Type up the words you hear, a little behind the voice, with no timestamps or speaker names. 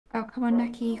Oh, come on,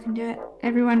 Naki, you can do it.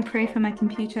 Everyone pray for my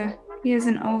computer. He is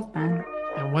an old man.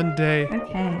 And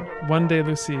Okay. one day,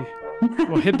 Lucy,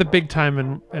 we'll hit the big time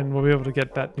and we'll be able to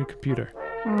get that new computer.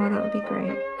 Oh, that would be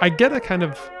great. I get a kind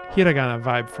of hiragana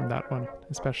vibe from that one,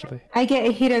 especially. I get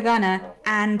a hiragana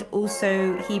and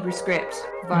also Hebrew script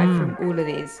vibe Mm. from all of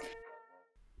these.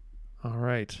 All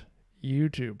right,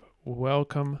 YouTube,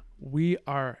 welcome. We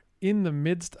are in the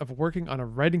midst of working on a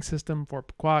writing system for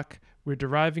Pkwak. We're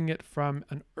deriving it from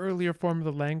an earlier form of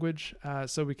the language,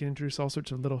 so we can introduce all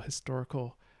sorts of little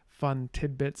historical fun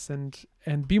tidbits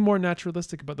and be more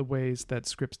naturalistic about the ways that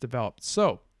scripts developed.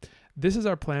 So this is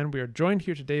our plan. We are joined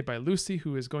here today by Lucy,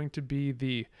 who is going to be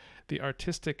the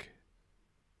artistic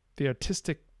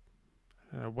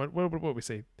what we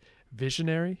say,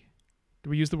 visionary. Do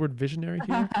we use the word visionary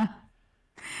here?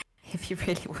 If you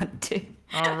really want to.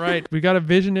 All right, we got a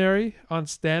visionary on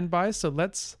standby, so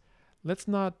let's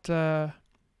not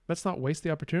waste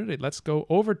the opportunity. Let's go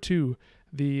over to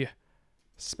the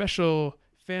special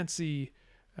fancy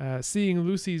seeing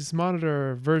Lucy's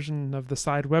monitor version of the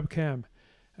side webcam,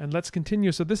 and let's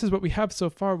continue. So this is what we have so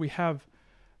far. We have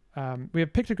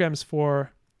pictograms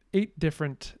for eight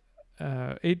different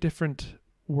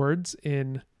words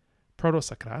in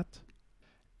Proto-Sakrat,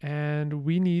 and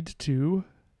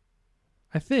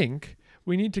I think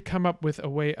we need to come up with a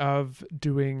way of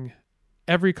doing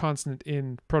every consonant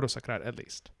in Proto-Sakrat at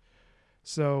least.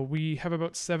 So we have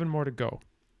about 7 more to go.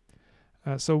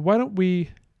 So why don't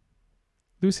we,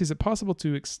 Lucy, is it possible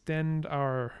to extend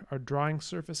our drawing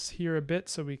surface here a bit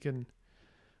so we can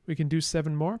do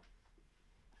 7 more?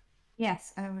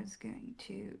 Yes, I was going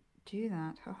to do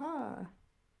that. Haha.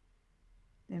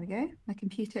 There we go. My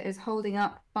computer is holding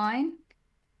up fine.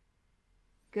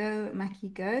 Go, Mackie,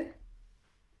 go.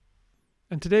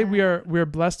 And today we are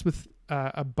blessed with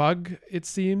a bug. It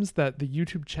seems that the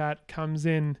YouTube chat comes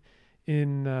in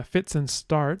fits and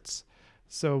starts.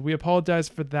 So we apologize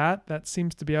for that. That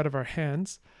seems to be out of our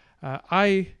hands.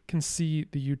 I can see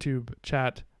the YouTube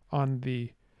chat on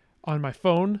my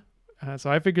phone, so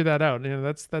I figured that out. You know,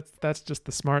 that's just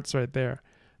the smarts right there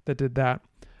that did that.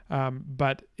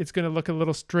 But it's going to look a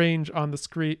little strange on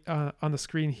the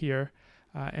screen here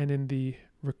and in the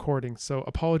recording. So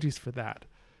apologies for that.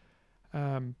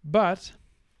 But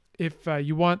if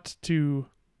you want to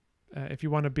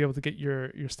be able to get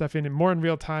your stuff in more in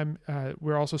real time,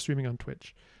 we're also streaming on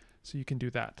Twitch, so you can do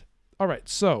that. All right,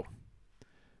 so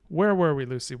where were we,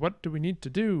 Lucy? What do we need to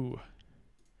do?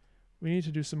 We need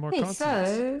to do some more consonants.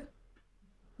 So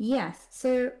yes.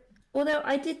 So although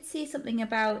I did see something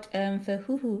about for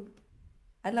hoo,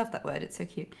 I love that word. It's so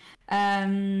cute.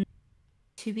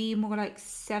 To be more like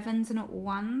 7s and not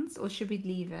 1s, or should we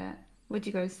leave it? What do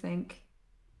you guys think?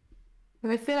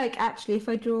 Because I feel like actually if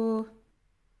I draw...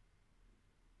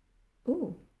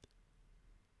 Ooh.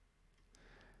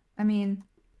 I mean...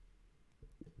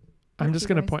 I'm just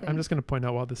gonna point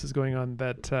out while this is going on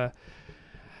that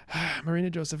Marina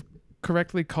Joseph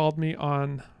correctly called me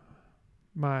on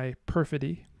my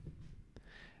perfidy.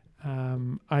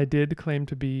 I did claim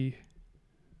to be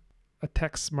a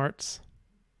tech smarts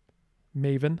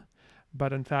maven,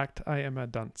 but in fact I am a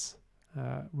dunce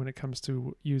when it comes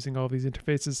to using all these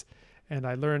interfaces, and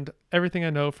I learned everything I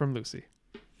know from Lucy.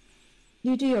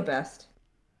 You do your best.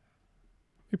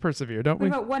 We persevere, don't we?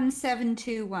 What about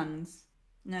 1721s?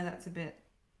 No, that's a bit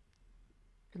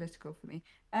political for me.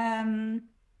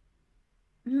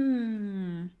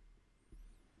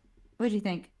 What do you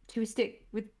think? Should we stick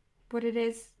with what it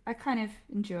is? I kind of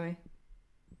enjoy.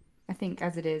 I think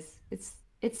as it is, it's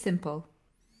simple.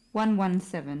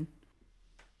 117.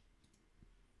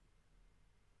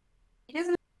 It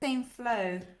doesn't have the same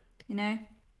flow, you know?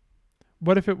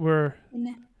 What if it were?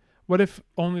 No. What if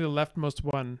only the leftmost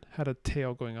one had a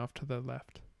tail going off to the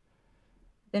left?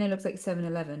 Then it looks like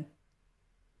 7-Eleven.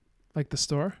 Like the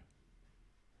store?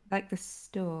 Like the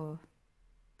store.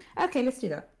 Okay, let's do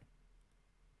that.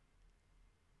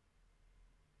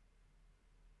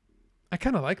 I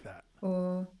kind of like that.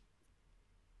 Or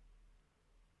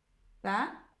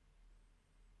that?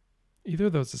 Either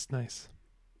of those is nice.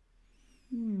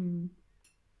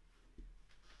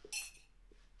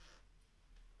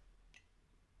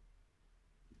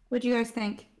 What do you guys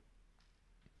think?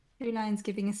 2 lines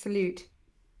giving a salute.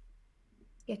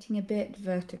 Getting a bit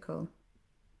vertical.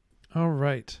 All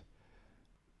right.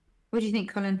 What do you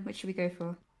think, Colin? Which should we go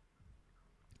for?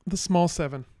 The small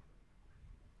 7.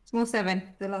 Small 7,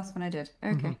 the last one I did.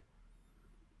 Okay. Mm-hmm. All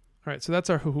right, so that's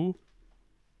our hoo-hoo.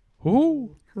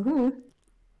 Hoo-hoo. Hoo-hoo.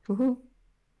 Hoo-hoo.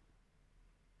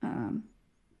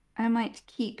 I might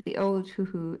keep the old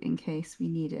hoo-hoo in case we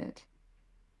need it.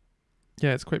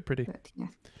 Yeah, it's quite pretty. But yeah,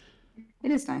 it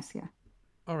is nice, yeah.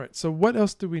 All right. So what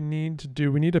else do we need to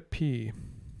do? We need a P.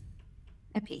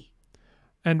 A P.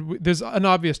 And there's an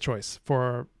obvious choice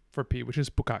for P, which is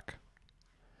Pkwak.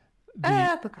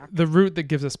 Pkwak. The root that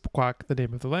gives us Pkwak, the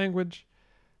name of the language.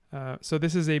 So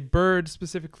this is a bird,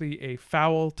 specifically a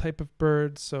fowl type of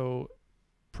bird. So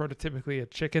prototypically a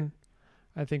chicken,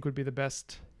 I think would be the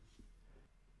best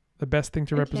thing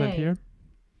to represent here.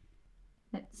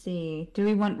 Let's see. Do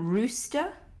we want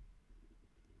rooster?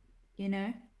 You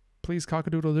know? Please,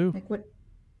 cock-a-doodle-doo. Like what?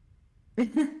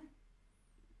 Because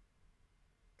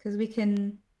we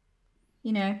can,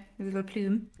 you know, a little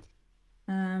plume.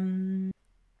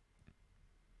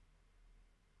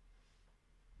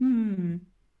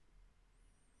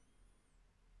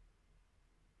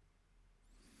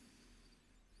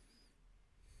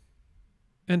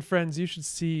 And friends, you should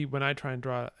see when I try and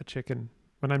draw a chicken.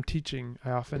 When I'm teaching, I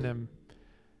often am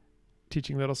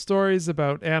teaching little stories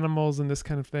about animals and this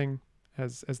kind of thing.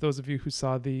 As those of you who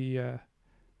saw the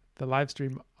live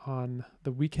stream on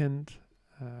the weekend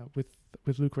with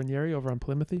Luke Ranieri over on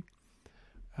Polymathy,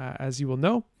 as you will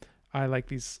know, I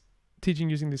like teaching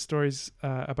using these stories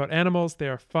about animals. They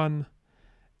are fun,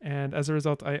 and as a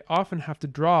result, I often have to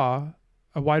draw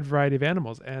a wide variety of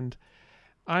animals. And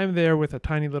I'm there with a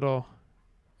tiny little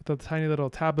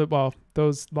tablet. Well,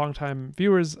 those longtime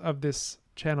viewers of this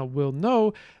channel will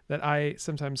know that I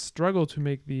sometimes struggle to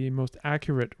make the most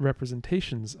accurate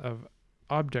representations of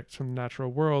objects from the natural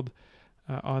world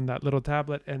on that little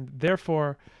tablet, and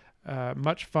therefore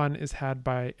much fun is had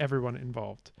by everyone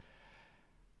involved.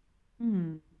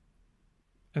 And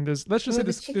there's, let's just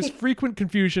say there's frequent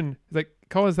confusion. Like,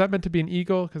 Colin, is that meant to be an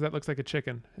eagle? Because that looks like a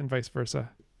chicken, and vice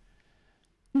versa.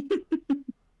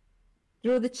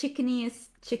 Draw the chickeniest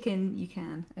chicken you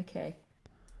can. Okay.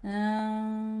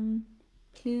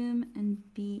 Plume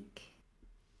and beak.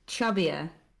 Chubbier.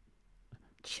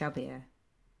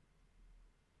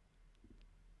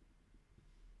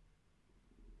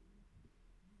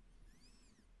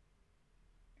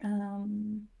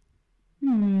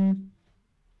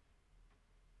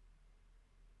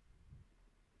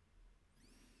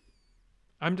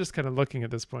 I'm just kind of looking at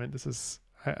this point.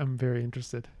 I'm very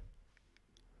interested.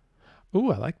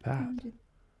 Ooh, I like that.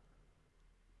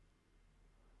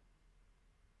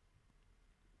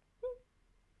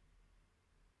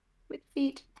 With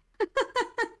feet.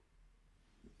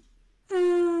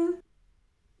 Yeah,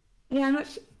 I'm not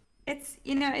sure.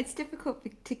 It's difficult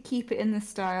to keep it in the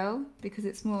style because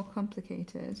it's more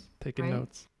complicated. Taking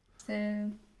notes. So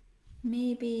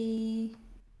maybe.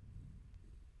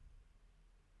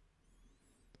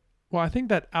 Well, I think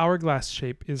that hourglass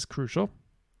shape is crucial.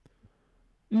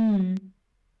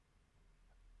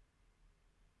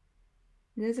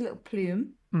 There's a little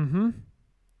plume.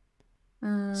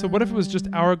 So what if it was just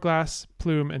hourglass,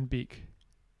 plume, and beak?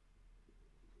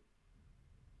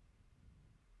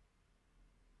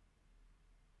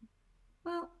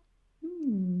 Well,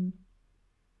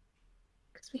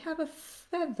 because we have a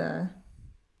feather.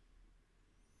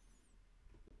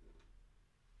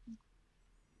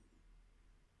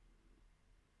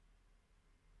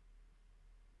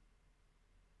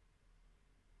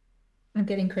 I'm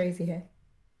getting crazy here.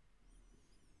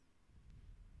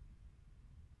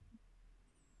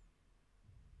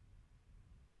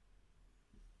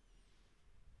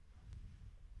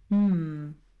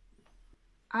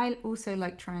 I also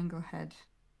like triangle head.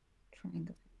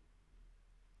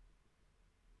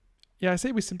 Yeah, I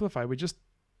say we simplify. We just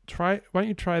try. Why don't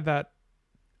you try that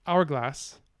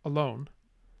hourglass alone?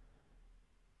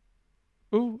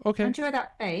 Ooh, okay. Enjoy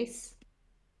that face.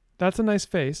 That's a nice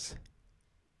face.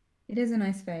 It is a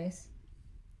nice face.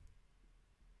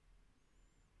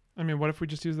 I mean, what if we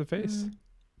just use the face?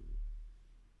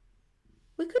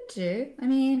 We could do. I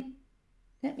mean,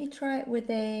 let me try it with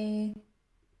a.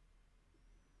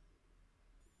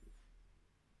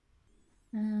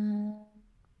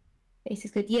 Face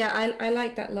is good. Yeah, I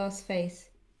like that last face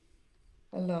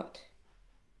a lot.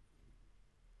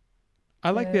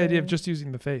 I like the idea of just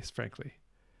using the face, frankly.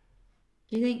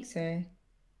 Do you think so?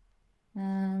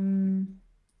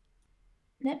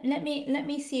 Let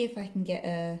me see if I can get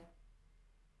a,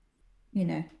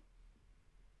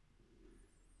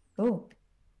 Oh.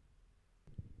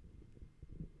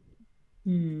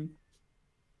 I'm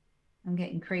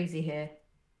getting crazy here.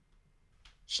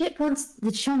 Ship wants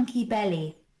the chunky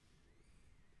belly.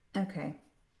 Okay.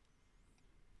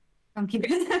 Chunky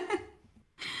belly.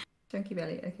 Chunky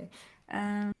belly, okay.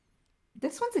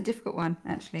 This one's a difficult one,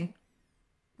 actually.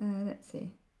 Let's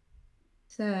see.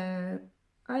 So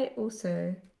I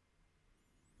also.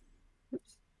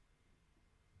 Oops.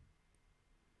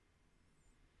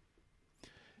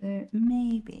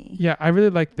 Maybe. Yeah, I really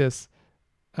like this.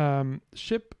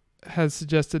 Ship has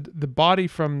suggested the body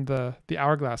from the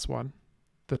hourglass one,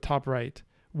 the top right,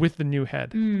 with the new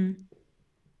head,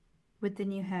 with the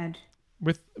new head.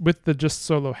 with the just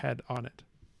solo head on it.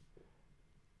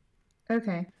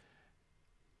 Okay.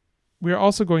 We are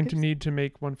also going to Oops. need to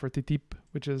make one for Titip,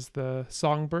 which is the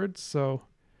songbird, so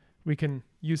we can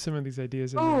use some of these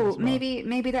ideas in there as well.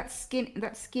 maybe that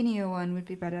skinnier one would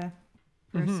be better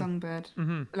for a songbird.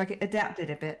 Like it adapted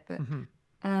a bit, but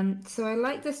so I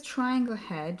like this triangle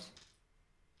head.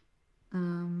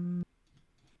 I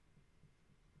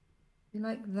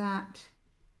like that.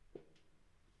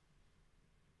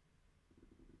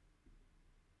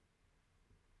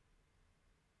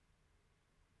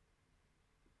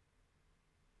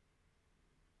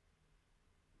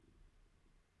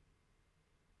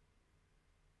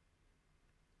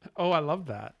 Oh, I love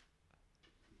that.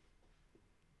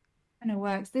 Kind of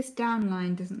works. This down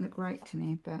line doesn't look right to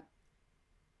me, but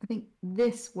I think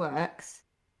this works.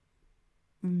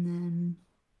 And then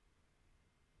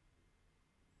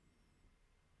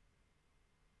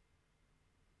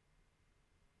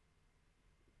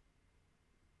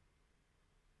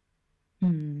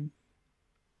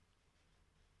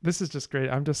This is just great.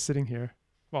 I'm just sitting here,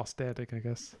 well, static, I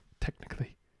guess,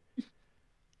 technically.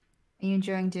 Are you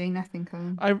enjoying doing nothing,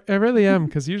 Colin? I really am,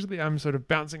 because usually I'm sort of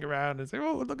bouncing around and saying,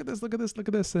 oh, look at this, look at this, look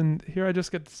at this. And here I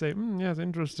just get to say, yeah, it's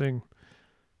interesting.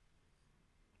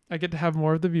 I get to have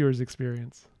more of the viewer's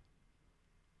experience.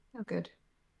 Oh, good.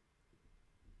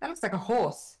 That looks like a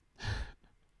horse.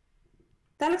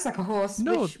 That looks like a horse.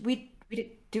 No. Which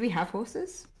do we have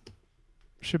horses?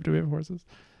 Ship, do we have horses?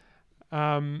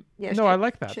 Yeah, no, I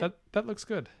like that. Ship. That looks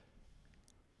good.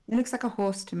 It looks like a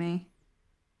horse to me.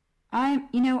 I'm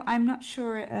not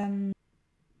sure. I'm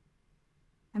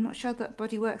not sure that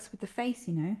body works with the face.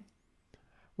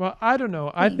 Well, I don't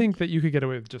know. I think that you could get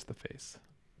away with just the face.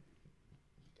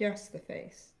 Just the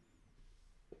face.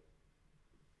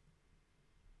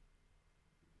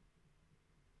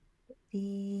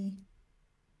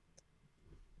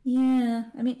 Yeah,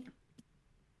 I mean,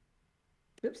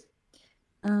 oops.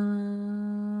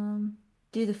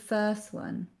 Do the first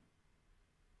one.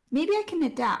 Maybe I can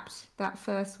adapt that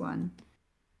first one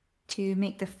to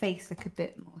make the face look a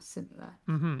bit more similar.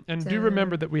 And do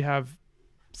remember that we have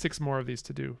 6 more of these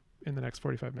to do in the next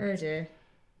 45 minutes. Oh dear.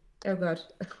 Oh god.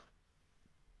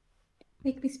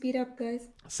 Make me speed up, guys.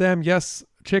 Sam, yes,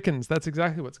 chickens. That's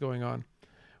exactly what's going on.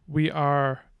 We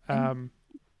are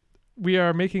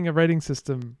making a writing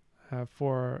system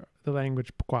for the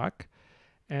language Pkwak,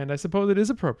 and I suppose it is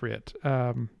appropriate,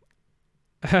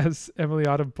 as Emily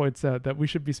Autumn points out, that we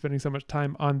should be spending so much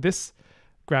time on this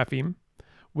grapheme,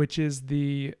 which is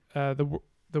the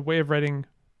way of writing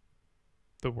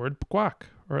the word Pkwak,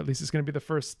 or at least it's going to be the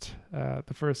first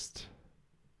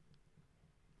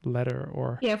letter.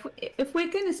 Or if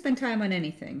we're going to spend time on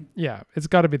anything, it's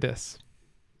got to be this.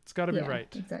 It's got to be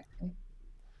right. Exactly.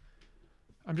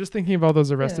 I'm just thinking of all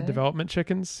those Arrested Development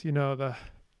chickens,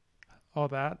 all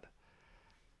that.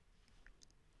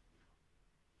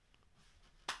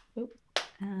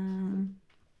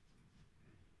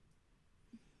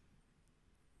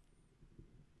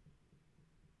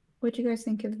 What do you guys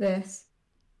think of this?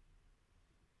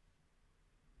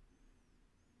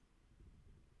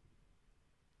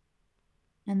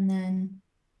 And then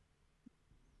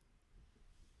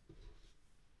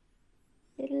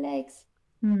little legs.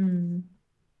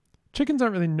 Chickens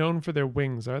aren't really known for their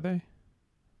wings, are they?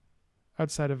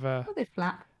 Outside of they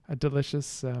flap. A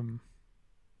delicious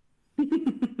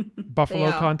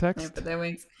buffalo context. But their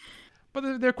wings.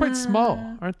 But they're quite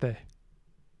small, aren't they?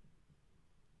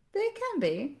 They can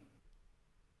be.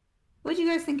 What do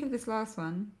you guys think of this last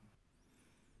one?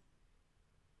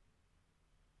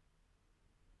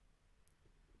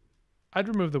 I'd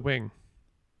remove the wing.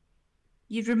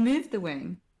 You'd remove the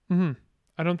wing?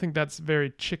 I don't think that's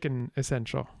very chicken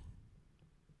essential.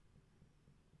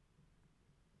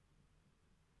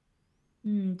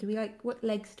 What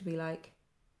legs do we like?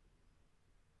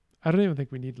 I don't even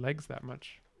think we need legs that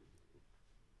much.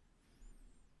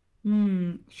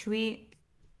 Should we?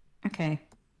 Okay.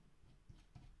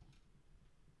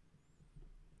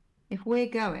 If we're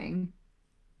going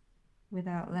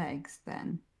without legs,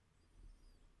 then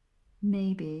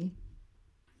maybe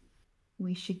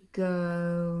we should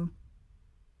go.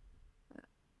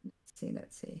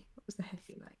 Let's see. What was the head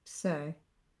we liked? So.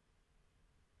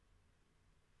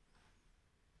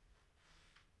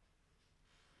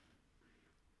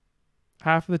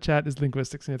 Half of the chat is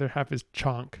linguistics and the other half is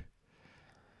chonk.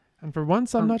 And for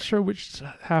once, I'm not sure which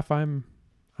half I'm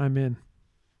in.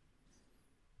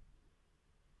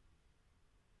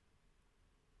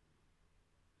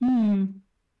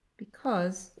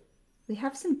 because we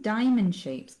have some diamond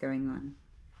shapes going on,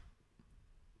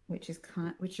 which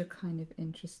are kind of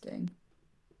interesting.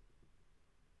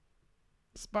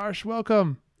 Sparsh,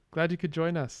 welcome. Glad you could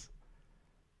join us.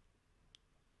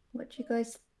 What do you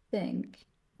guys think?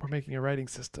 We're making a writing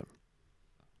system.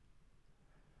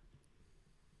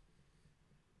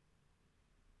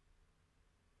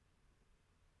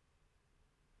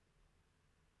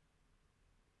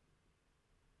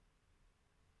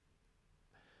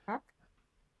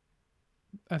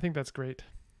 I think that's great.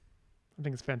 I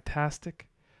think it's fantastic.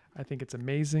 I think it's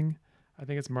amazing. I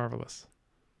think it's marvelous.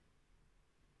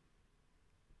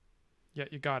 Yeah,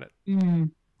 you got it.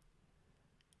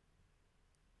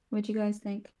 What do you guys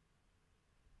think?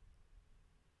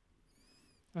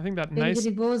 I think that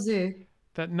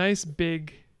nice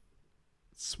big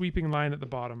sweeping line at the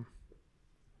bottom.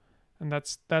 And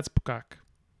that's Pkwak.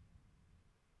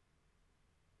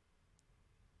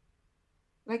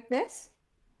 Like this?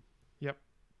 Yep.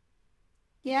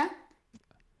 Yeah?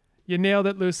 You nailed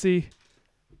it, Lucy.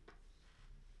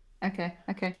 Okay.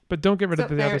 But don't get rid of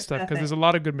the other stuff because there's a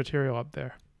lot of good material up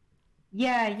there.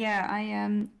 Yeah.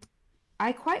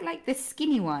 I quite like this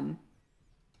skinny one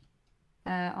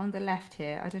on the left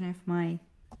here. I don't know if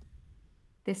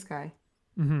this guy.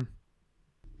 Mm-hmm.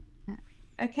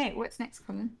 Okay, what's next,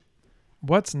 Colin?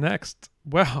 What's next?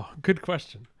 Well, good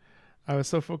question. I was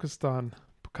so focused on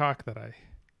Pkwak that I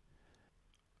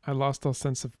lost all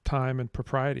sense of time and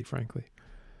propriety, frankly.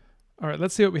 All right,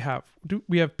 let's see what we have.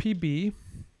 We have PB.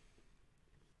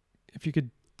 If you could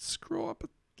scroll up a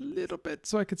little bit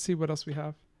so I could see what else we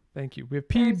have. Thank you. We have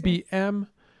PBM.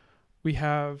 We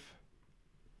have...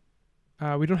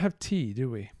 we don't have T,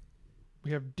 do we?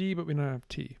 We have D, but we don't have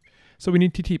T. So we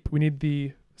need T-teep. We need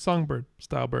the songbird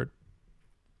style bird.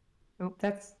 Oh,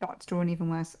 that's drawn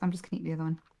even worse. I'm just going to eat the other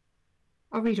one.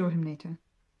 I'll redraw him later.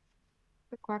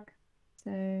 Pkwak.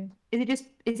 So,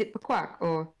 is it Pkwak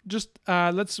or? Just,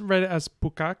 let's write it as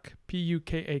Pkwak,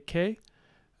 P-U-K-A-K,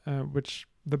 which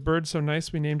the bird's so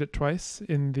nice we named it twice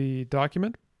in the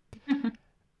document.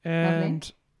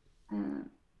 And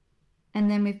and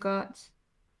then we've got,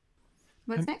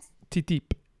 what's next?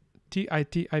 T-teep.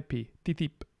 T-I-T-I-P.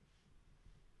 T-teep.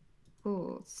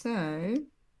 Cool. So,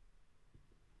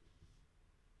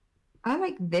 I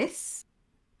like this.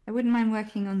 I wouldn't mind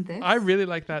working on this. I really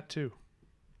like that too.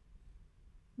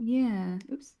 Yeah.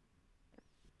 Oops.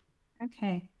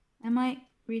 Okay. I might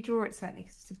redraw it slightly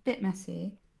because it's a bit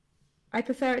messy. I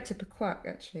prefer it to Pkwak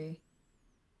actually,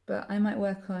 but I might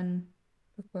work on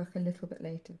Pkwak a little bit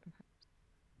later perhaps.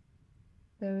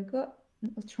 So we've got a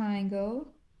little triangle.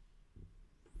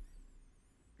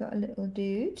 Got a little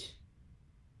dude.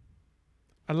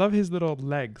 I love his little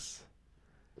legs.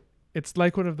 It's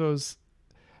like one of those,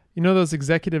 you know, those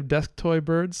executive desk toy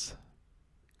birds?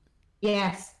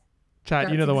 Yes.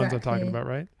 Chat, you know the ones I'm talking about,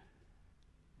 right?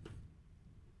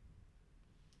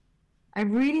 I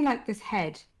really like this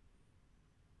head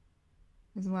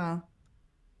as well.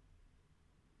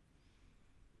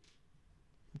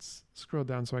 Let's scroll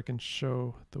down so I can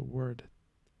show the word.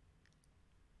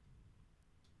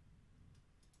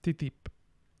 Titip.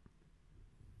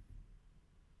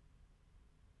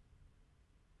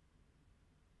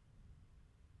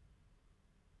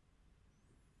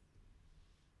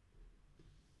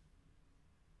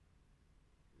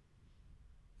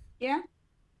 Yeah?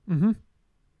 Mm-hmm.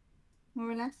 More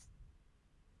or less.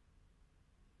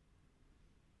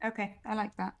 Okay, I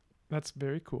like that. That's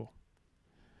very cool.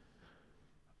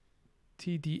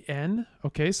 TDN.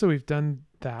 Okay, so we've done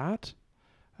that.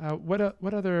 What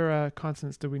other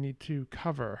consonants do we need to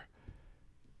cover?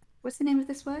 What's the name of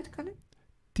this word, Colin?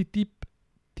 Titip.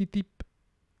 Titip.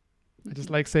 I just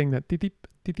like saying that. Titip.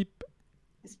 Titip.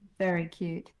 It's very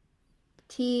cute.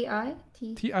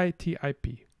 T-I-T?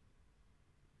 T-I-T-I-P.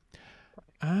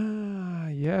 Ah,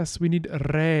 yes. We need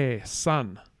re,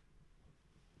 sun.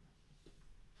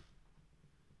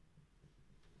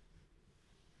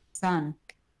 Sun.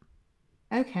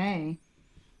 Okay.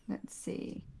 Let's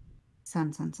see.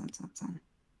 Sun.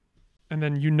 And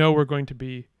then you know we're going to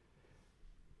be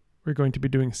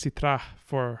doing citra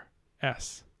for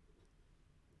S.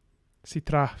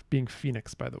 Citra being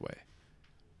phoenix, by the way.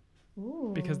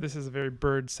 Ooh. Because this is a very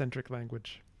bird-centric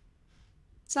language.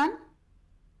 Sun?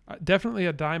 Definitely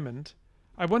a diamond.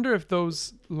 I wonder if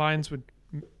those lines would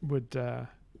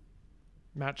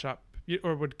match up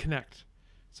or would connect.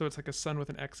 So it's like a sun with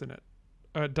an X in it.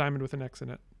 A diamond with an X in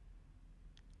it.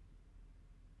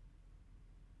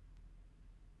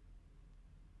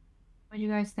 What do you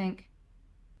guys think?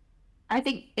 I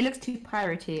think it looks too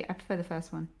piratey. I prefer the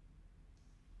first one.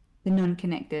 The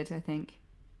non-connected, I think.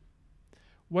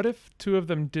 What if two of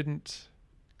them didn't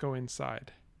go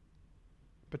inside,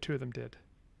 but 2 of them did.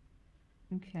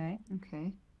 Okay.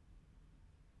 Okay.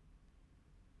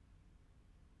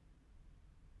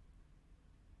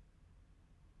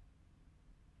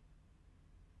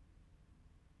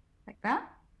 Like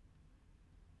that?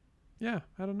 Yeah,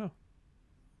 I don't know.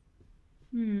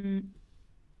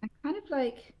 I kind of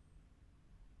like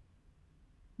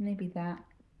maybe that.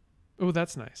 Oh,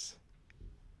 that's nice.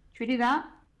 Should we do that?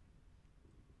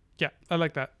 Yeah, I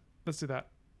like that. Let's do that.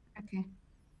 Okay.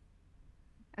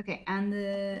 Okay, and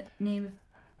the name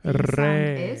of the sound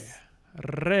Re. is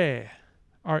Re.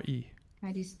 R-E.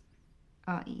 how do you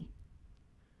R-E.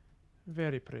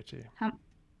 Very pretty.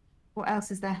 What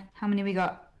else is there? How many we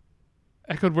got?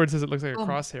 Echoed word says it looks like a Oh.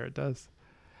 crosshair. It does.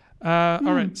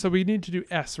 All right, so we need to do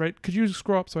S, right? Could you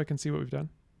scroll up so I can see what we've done?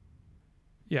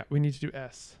 Yeah, we need to do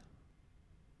S.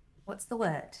 What's the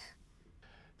word?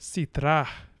 Citra.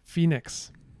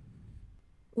 Phoenix.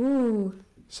 Ooh.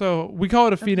 So we call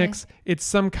it a phoenix. It's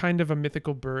some kind of a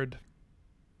mythical bird.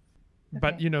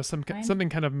 But, Okay. you know, something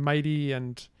kind of mighty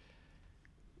and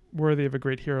worthy of a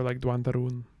great hero like Duan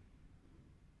Tarun.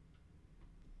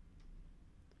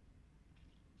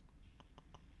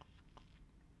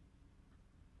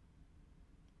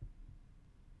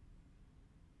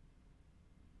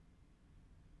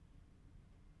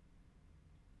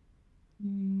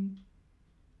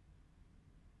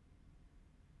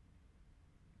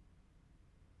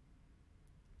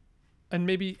 And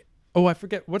maybe, oh, I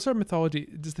forget, what's our mythology?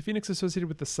 Is the phoenix associated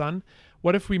with the sun?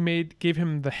 What if we gave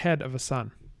him the head of a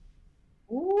sun?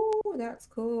 Ooh, that's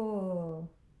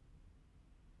cool.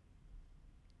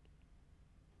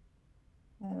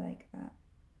 I like that.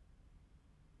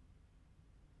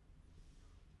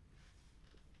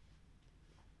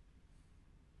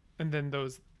 And then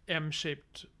those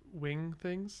M-shaped wing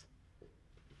things.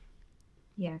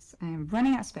 Yes, I am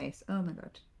running out of space. Oh my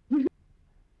god.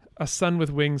 A sun with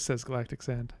wings, says Galactic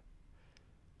Sand.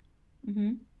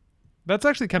 Mm-hmm. That's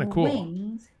actually kind of cool.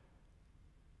 Wings.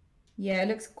 Yeah, it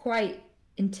looks quite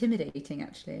intimidating,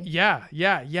 actually. Yeah,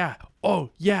 yeah, yeah.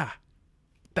 Oh, yeah.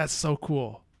 That's so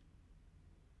cool.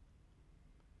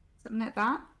 Something like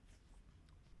that.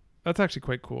 That's actually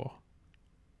quite cool.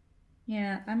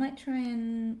 Yeah, I might try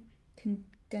and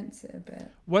condense it a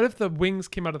bit. What if the wings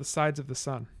came out of the sides of the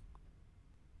sun?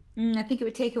 I think it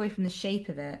would take away from the shape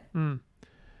of it.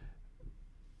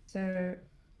 So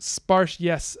sparse,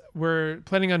 yes. We're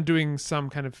planning on doing some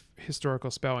kind of historical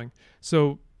spelling.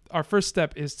 So our first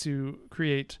step is to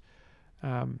create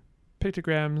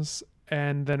pictograms,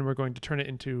 and then we're going to turn it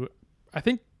into, I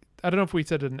don't know if we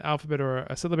said an alphabet or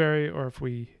a syllabary, or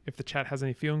if the chat has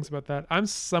any feelings about that. I'm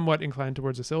somewhat inclined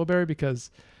towards a syllabary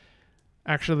because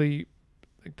actually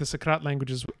like the Sakrat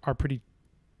languages are pretty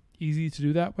easy to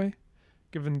do that way,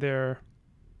 given their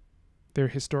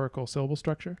historical syllable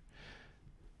structure.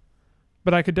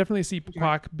 But I could definitely see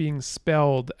Pkwak being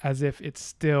spelled as if it's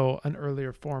still an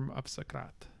earlier form of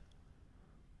Sakrat.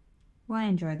 well, I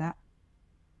enjoy that.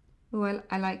 Oh,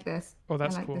 I like this. Oh,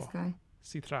 that's I like cool. this guy.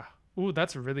 Citra. Ooh,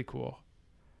 that's really cool.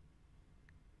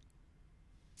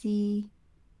 Citra?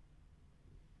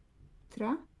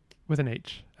 With an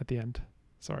H at the end.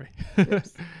 Sorry.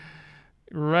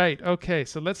 Right. Okay.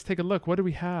 So let's take a look. What do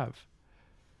we have?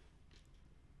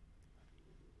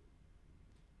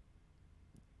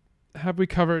 Have we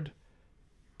covered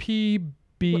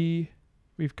PB?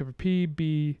 We've covered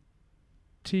PB,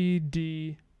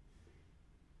 TD,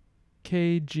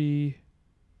 KG,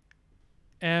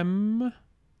 M,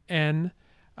 N.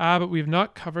 But we've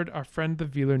not covered our friend the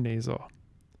velar nasal.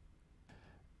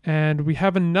 And we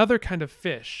have another kind of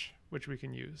fish which we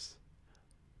can use.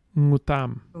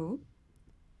 Ngutam. Ooh.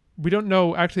 We don't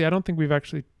know, actually, I don't think we've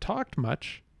actually talked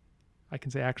much. I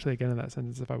can say actually again in that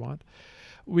sentence if I want.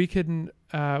 We can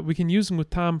use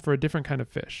ngutam for a different kind of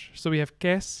fish. So we have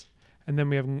kes, and then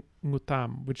we have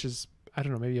ngutam, which is, I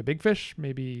don't know, maybe a big fish,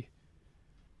 maybe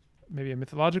a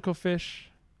mythological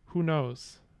fish. Who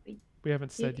knows? We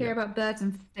haven't said yet. We care about birds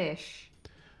and fish.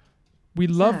 We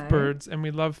love birds and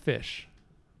we love fish.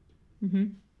 Mm-hmm.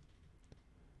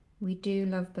 We do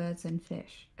love birds and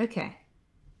fish. Okay.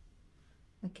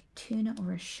 Like a tuna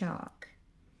or a shark.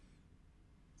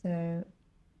 So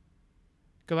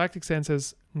Galactic Sand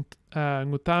says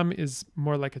ngutam is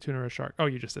more like a tuna or a shark. Oh,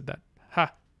 you just said that.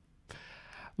 Ha.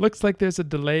 Looks like there's a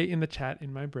delay in the chat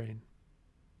in my brain.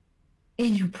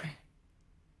 In your brain.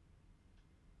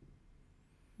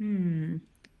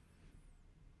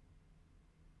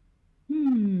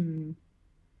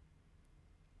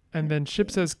 And then Ship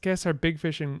says, Kes are big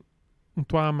fish and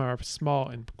Ntwam are small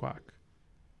in Pkwak.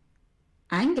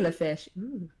 Anglerfish.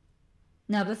 Ooh.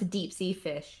 No, that's a deep sea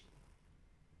fish.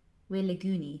 We're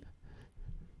lagoony.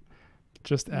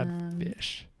 just add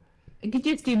fish. I could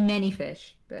just do many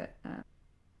fish, but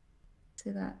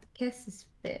so that guess is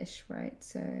fish, right?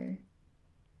 So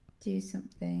do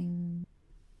something.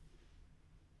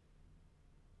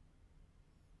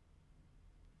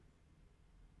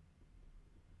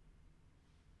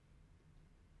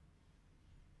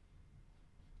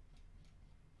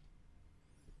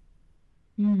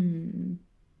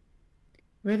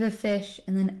 River fish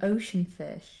and then ocean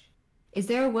fish. Is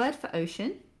there a word for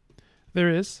ocean? There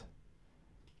is.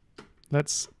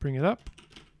 Let's bring it up.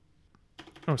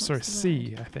 Oh, What's sorry, the sea,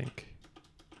 word? I think.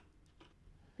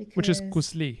 Because Which is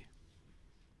kusli.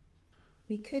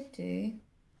 we could do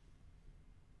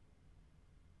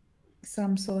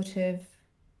some sort of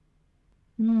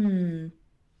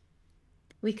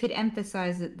we could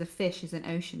emphasize that the fish is an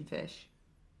ocean fish.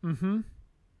 Mm-hmm.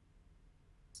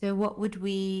 So what would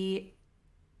we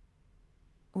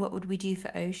do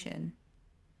for ocean?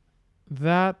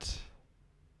 That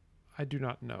I do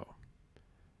not know.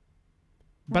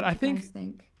 But I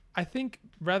think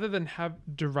rather than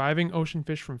deriving ocean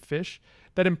fish from fish,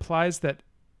 that implies that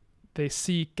they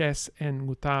see kes and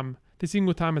ngutam. They see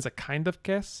ngutam as a kind of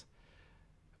kes,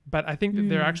 but I think that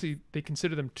they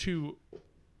consider them two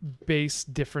base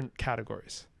different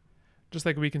categories. Just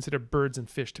like we consider birds and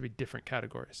fish to be different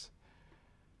categories.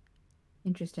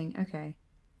 Interesting. Okay.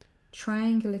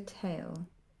 Triangular tail.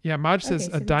 Yeah, Maj says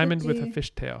Okay, a so diamond with a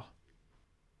fish tail.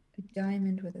 A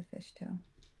diamond with a fish tail.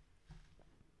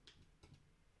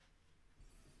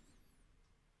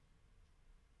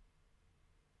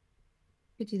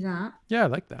 Could do that. Yeah, I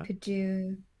like that. Could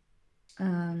do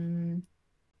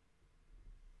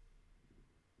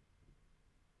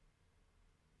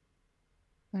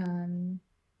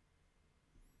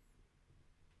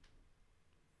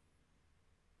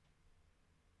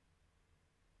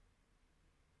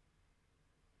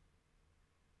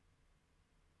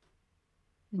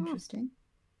interesting.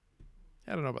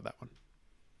 I don't know about that one.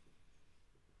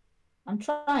 I'm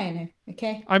trying it,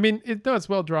 okay? I mean, it's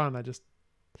well drawn.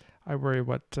 I worry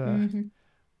what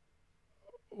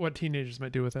teenagers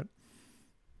might do with it.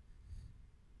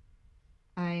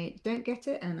 I don't get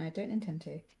it, and I don't intend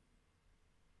to.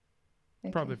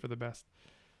 Okay. Probably for the best.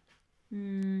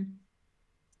 It's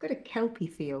got a kelpie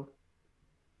feel.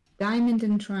 Diamond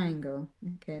and triangle.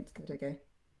 Okay, it's good. Okay.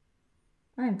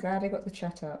 I'm glad I got the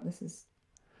chat up.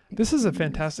 This is a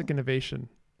fantastic innovation.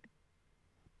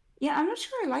 Yeah, I'm not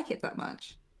sure I like it that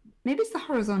much. Maybe it's the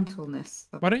horizontalness.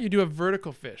 Why don't you do a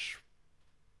vertical fish?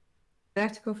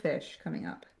 Vertical fish coming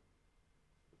up.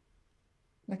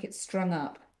 Like it's strung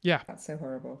up. Yeah. That's so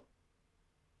horrible.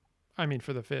 I mean,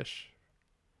 for the fish.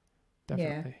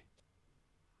 Definitely.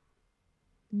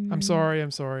 Yeah. I'm sorry,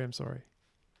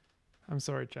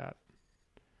 chat.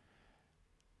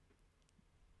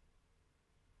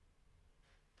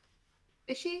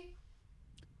 Fishy?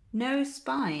 No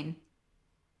spine.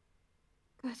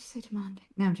 God, it's so demanding.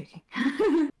 No, I'm joking.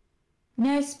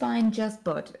 No spine, just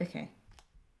bod. Okay.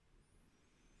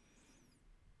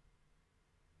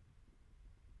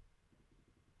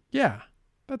 Yeah,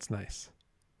 that's nice.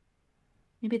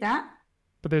 Maybe that?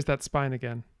 But there's that spine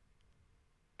again.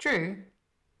 True.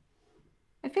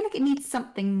 I feel like it needs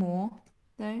something more,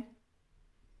 though.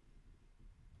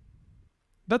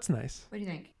 That's nice. What do you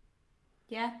think?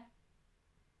 Yeah?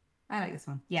 I like this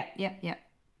one. Yeah.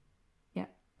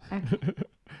 Okay.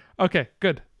 Okay,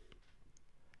 good.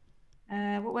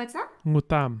 What word's that?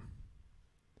 Ngutam.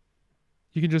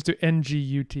 You can just do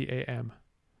Ngutam.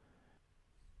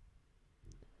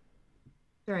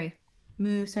 Sorry.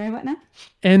 Sorry, what now?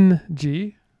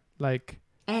 NG, like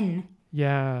N.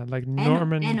 Yeah, like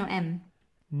Norman. N or M?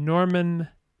 Norman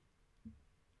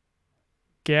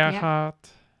Gerhard.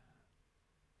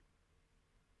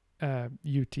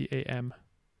 UTAM.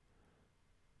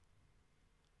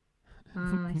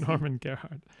 Norman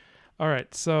Gerhard. All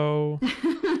right, so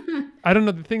I don't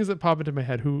know the things that pop into my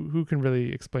head. Who can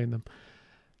really explain them?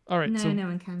 All right, no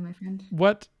one can, my friend.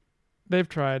 What they've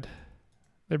tried,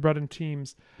 they brought in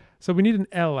teams. So we need an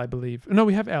L, I believe. No,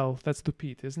 we have L. That's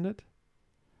Lupit, isn't it?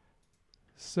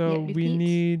 So we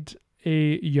need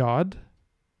a yod,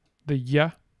 the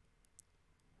ya.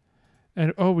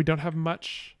 And we don't have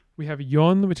much. We have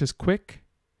yon, which is quick.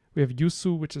 We have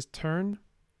yusu, which is turn.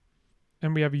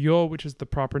 And we have yo, which is the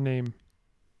proper name.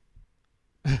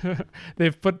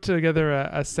 They've put together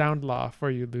a sound law for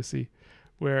you, Lucy,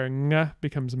 where ng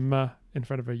becomes m in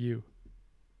front of a u.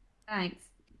 Thanks.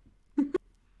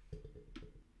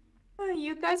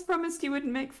 You guys promised you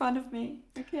wouldn't make fun of me.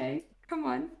 Okay, come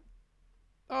on.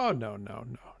 Oh, no.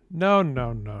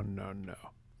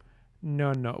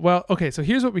 No, no. Well, okay, so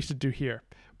here's what we should do here.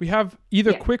 We have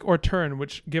either Yeah. quick or turn,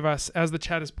 which give us, as the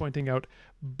chat is pointing out,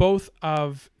 both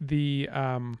of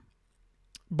them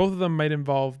might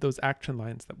involve those action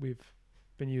lines that we've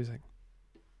been using.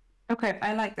 Okay,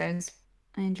 I like those.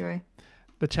 I enjoy.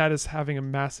 The chat is having a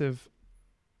massive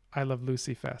I Love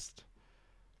Lucy fest.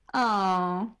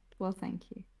 Oh, well, thank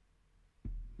you.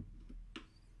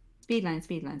 Speed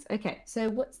lines. Okay, so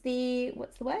what's the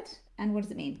word and what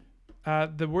does it mean?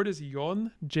 The word is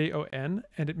jon, Jon,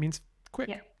 and it means quick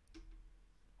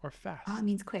or fast. Oh, it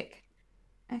means quick.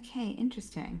 Okay,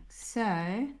 interesting.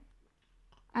 So,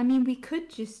 I mean, we could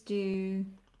just do,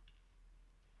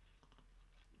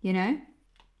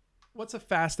 What's a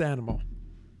fast animal?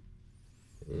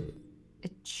 a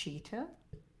cheetah,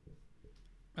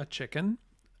 A chicken.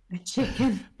 a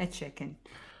chicken, a chicken,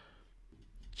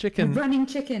 Chicken. a running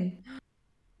chicken.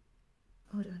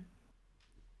 Hold on.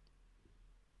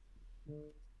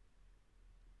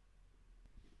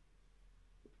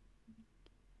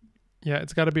 Yeah,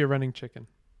 it's got to be a running chicken.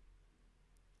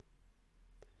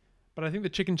 But I think the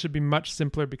chicken should be much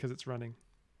simpler because it's running.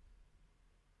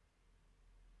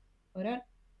 Hold on.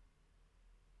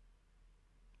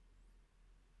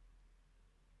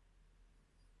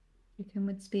 Chicken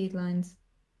with speed lines.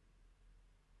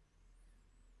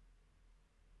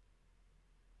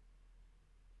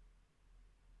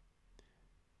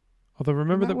 Although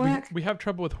remember Will that that work? we have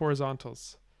trouble with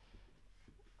horizontals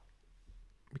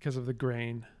because of the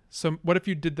grain. So what if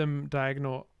you did them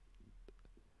diagonal?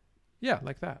 Yeah,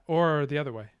 like that. Or the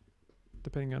other way,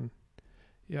 depending on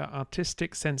your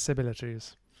artistic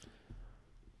sensibilities.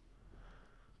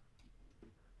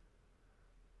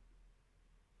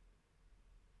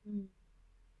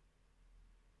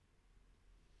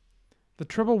 The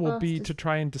trouble will be to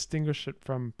try and distinguish it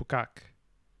from Pkwak.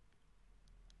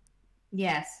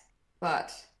 Yes,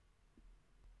 but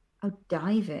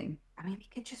diving. I mean, we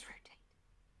could just rotate.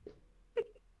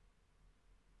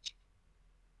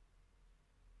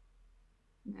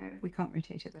 No, we can't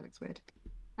rotate it. That looks weird.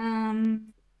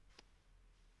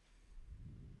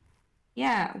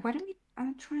 Yeah, why don't we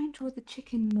try and draw the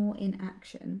chicken more in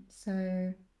action?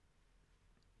 So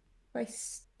if I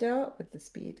start with the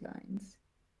speed lines.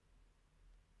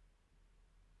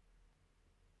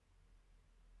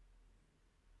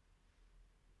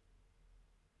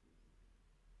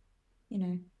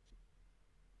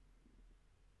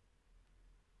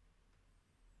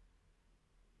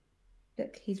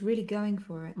 Look, he's really going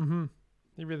for it. Mm-hmm.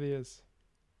 He really is.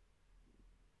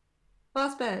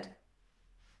 Fast bird.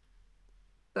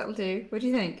 That'll do. What do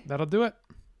you think? That'll do it.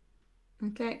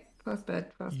 Okay, fast bird.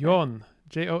 Jon,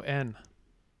 Jon.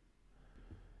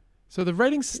 So the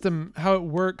writing system, how it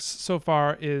works so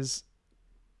far is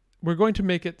we're going to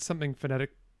make it something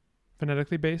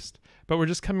phonetically based, but we're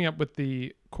just coming up with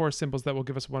the core symbols that will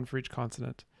give us one for each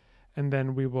consonant. And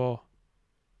then we will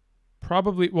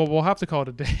we'll have to call it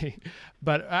a day.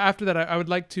 But after that, I would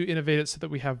like to innovate it so that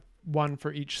we have one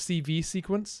for each CV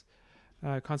sequence,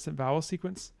 consonant vowel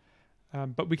sequence.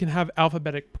 But we can have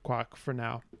alphabetic Pkwak for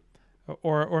now,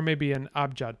 or maybe an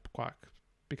abjad Pkwak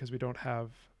because we don't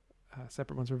have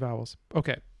separate ones for vowels.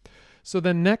 Okay, so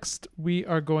then next we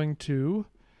are going to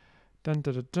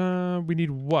we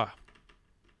need wa.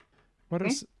 What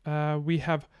is we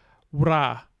have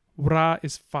wra. Wra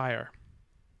is fire.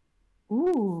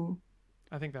 Ooh.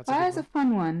 I think that's Fire's a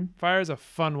fun one. Fire is a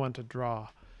fun one to draw.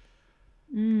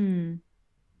 So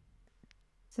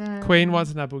Quain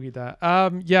wants an abugida.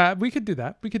 Yeah, we could do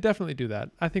that. We could definitely do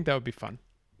that. I think that would be fun.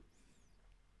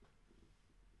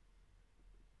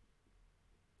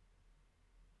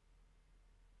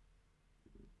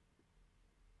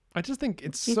 I just think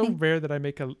it's so rare that I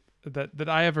make that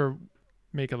I ever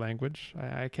make a language.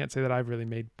 I can't say that I've really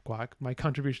made Pkwak. My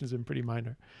contribution has been pretty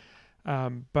minor.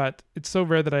 But it's so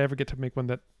rare that I ever get to make one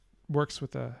that works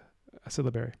with a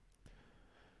syllabary.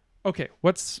 Okay,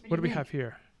 what do we have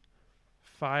here?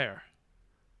 Fire.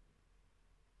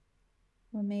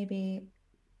 Well, maybe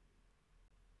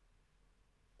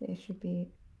there should be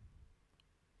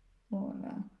more.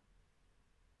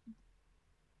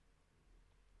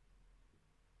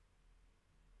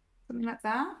 Something like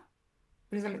that?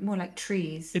 Or does it look more like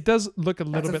trees? It does look a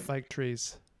little bit like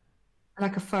trees.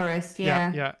 Like a forest,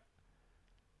 yeah. Yeah.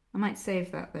 I might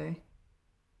save that though.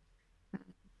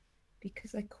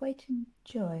 Because I quite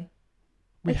enjoy.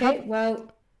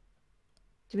 Well,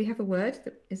 do we have a word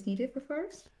that is needed for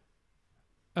forest?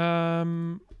 I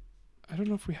don't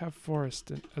know if we have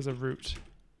forest as a root.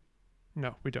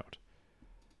 No, we don't.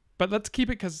 But let's keep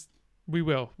it because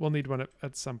we'll need one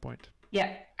at some point.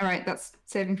 Yeah. All right. That's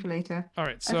saving for later. All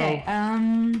right. So okay.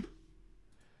 I'm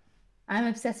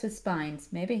obsessed with spines.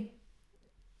 Maybe.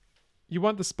 You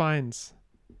want the spines,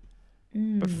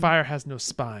 but Mm. fire has no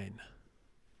spine.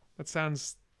 That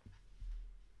sounds...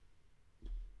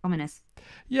 Ominous.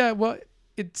 Yeah, well,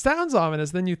 it sounds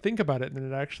ominous. Then you think about it,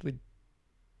 and it actually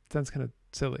sounds kind of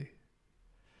silly.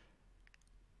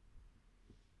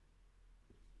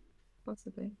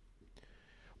 Possibly.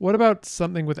 What about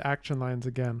something with action lines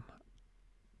again?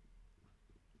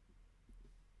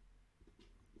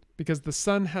 Because the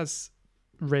sun has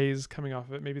rays coming off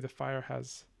of it. Maybe the fire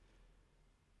has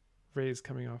rays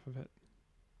coming off of it.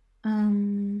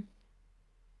 Um.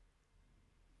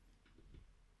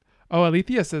 Oh,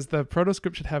 Alethea says the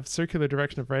protoscript should have circular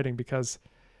direction of writing because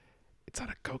it's on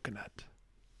a coconut.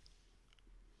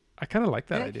 I kind of like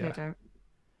that idea.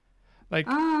 Like,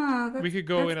 we could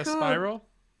go That's in a cool. spiral.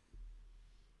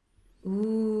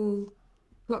 Ooh.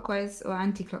 Clockwise or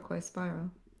anti-clockwise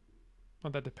spiral.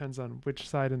 Well, that depends on which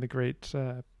side in the great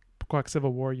Pkwak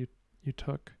Civil War you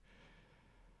took.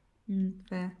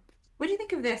 Fair. What do you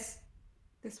think of this?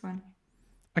 This one?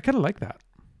 I kind of like that.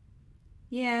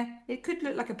 Yeah, it could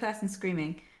look like a person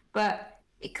screaming, but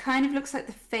it kind of looks like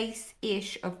the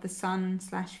face-ish of the sun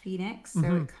slash phoenix. So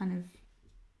Mm-hmm. it kind of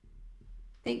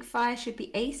think fire should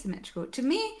be asymmetrical. To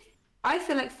me, I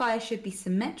feel like fire should be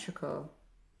symmetrical.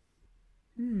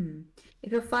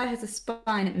 If your fire has a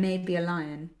spine, it may be a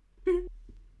lion.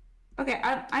 Okay,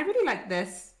 I really like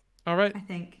this, All right. I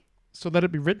think. So let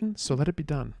it be written. So let it be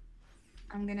done.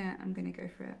 I'm gonna go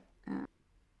for it.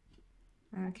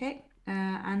 Okay.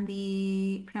 And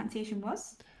the pronunciation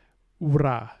was?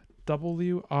 Wra.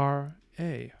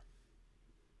 W-R-A.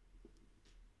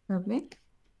 Lovely.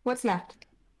 What's left?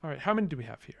 All right. How many do we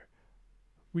have here?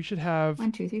 We should have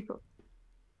 1, 2, 3, 4.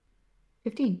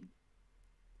 15.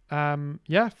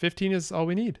 yeah, 15 is all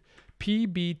we need. P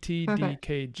B T D Perfect.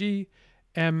 K G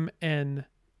M N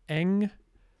Eng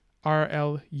R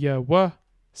L Y W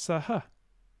S H.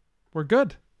 We're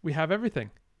good. We have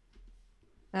everything.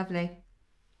 Lovely.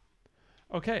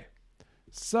 Okay.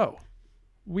 So,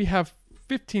 we have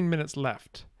 15 minutes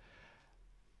left.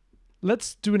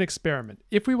 Let's do an experiment.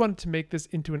 If we wanted to make this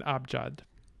into an abjad,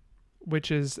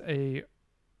 which is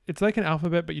it's like an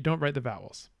alphabet, but you don't write the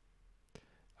vowels.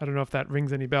 I don't know if that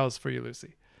rings any bells for you,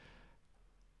 Lucy.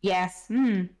 Yes.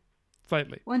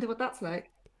 Slightly. Wonder what that's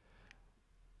like.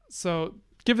 So,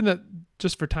 given that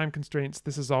just for time constraints,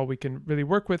 this is all we can really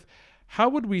work with, how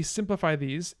would we simplify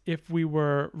these if we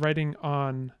were writing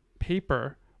on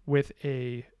paper with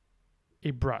a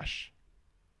brush?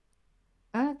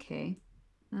 Okay.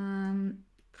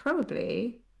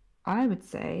 Probably, I would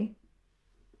say,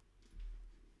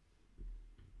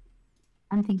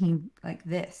 I'm thinking like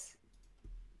this.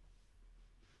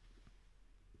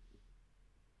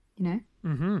 You know?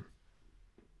 Mm-hmm.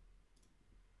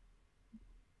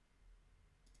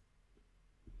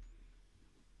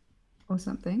 Or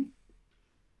something.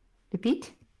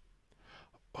 Repeat.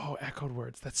 Oh, echoed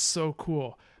words. That's so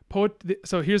cool.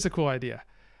 So here's a cool idea.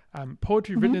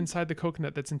 Poetry written inside the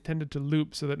coconut that's intended to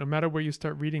loop so that no matter where you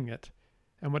start reading it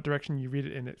and what direction you read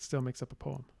it in, it still makes up a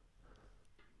poem.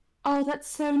 Oh, that's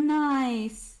so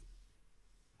nice.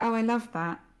 Oh, I love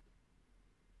that.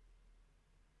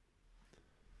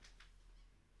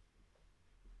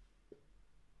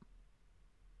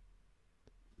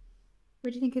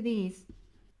 What do you think of these?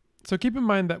 So keep in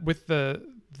mind that with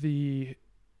the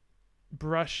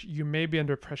brush, you may be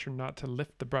under pressure not to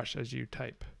lift the brush as you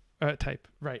type.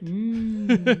 Right.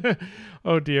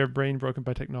 Oh dear, brain broken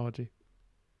by technology.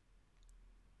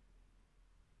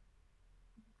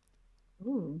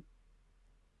 Ooh.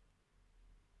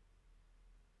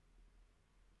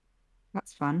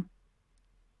 That's fun.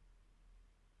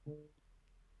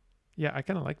 Yeah, I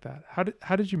kind of like that.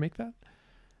 How did you make that?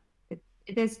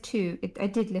 There's two. I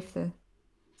did lift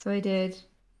so I did.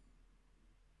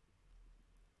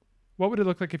 What would it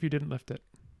look like if you didn't lift it?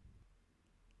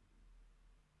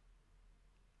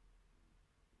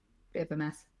 Bit of a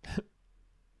mess.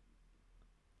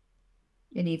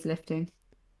 It needs lifting.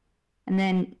 And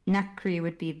then Nakri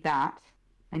would be that.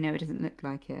 I know it doesn't look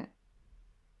like it.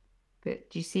 But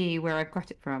do you see where I've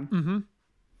got it from? Mm-hmm.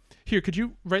 Here, could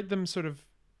you write them sort of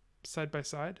side by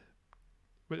side?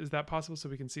 Is that possible so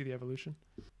we can see the evolution?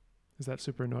 Is that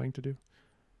super annoying to do?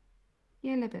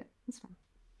 Yeah, a little bit. That's fine.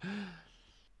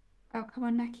 Oh, come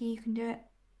on, Naki, you can do it.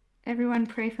 Everyone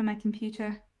pray for my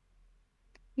computer.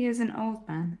 He is an old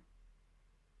man.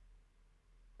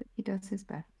 But he does his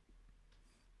best.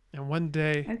 And one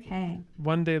day,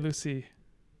 Lucy,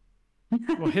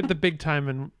 we'll hit the big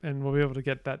time and we'll be able to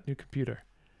get that new computer.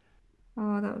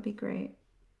 Oh, that would be great.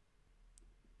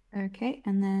 Okay,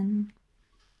 and then...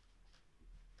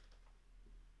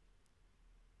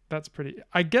 That's pretty...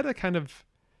 I get a kind of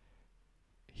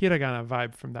hiragana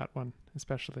vibe from that one,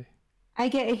 especially. I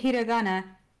get a hiragana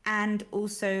and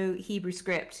also Hebrew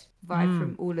script vibe Mm.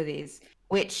 from all of these,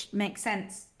 which makes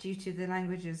sense due to the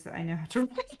languages that I know how to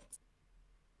write.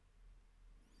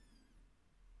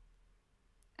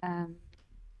 Um,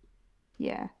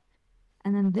 yeah.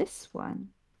 And then this one.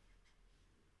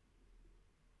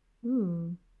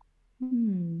 Ooh.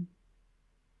 Hmm.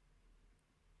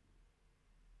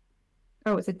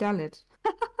 Oh, it's a dalid.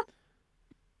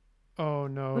 Oh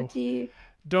What no. do you?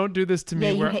 Don't do this to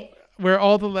Yeah, me you where hate.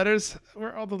 all the letters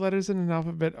in an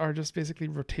alphabet are just basically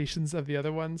rotations of the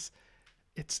other ones.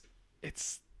 It's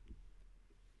it's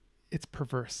it's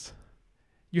perverse.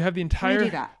 You have the Why do you do entire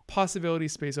that? possibility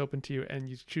space open to you and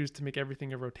you choose to make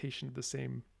everything a rotation of the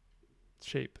same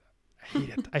shape. I hate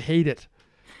it. I hate it.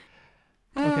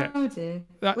 Okay. Oh dear.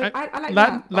 Wait, I, I like Latin that.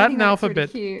 I think Latin that looks really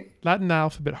alphabet cute. Latin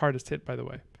alphabet hardest hit, by the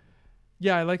way.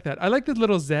 Yeah, I like that. I like the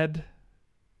little Z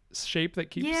shape that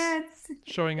keeps Yeah,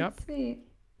 showing up. it's sweet.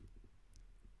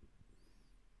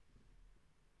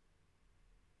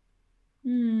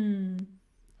 Hmm.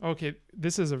 Okay,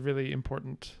 this is a really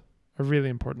important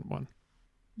one.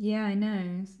 Yeah, I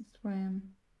know. This is why I'm.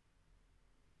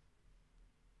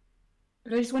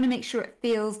 But I just want to make sure it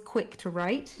feels quick to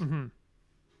write. Mm-hmm.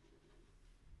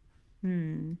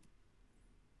 Hmm.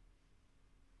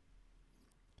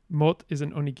 Mot is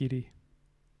an onigiri.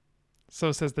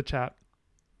 So says the chat.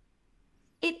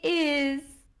 It is.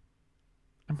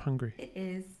 I'm hungry. It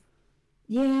is.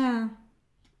 Yeah.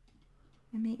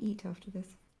 I may eat after this.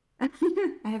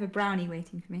 I have a brownie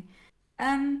waiting for me.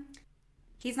 Um,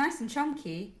 he's nice and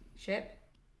chunky, Ship.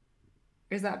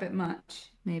 Or is that a bit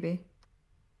much? Maybe.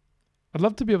 I'd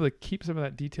love to be able to keep some of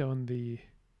that detail in the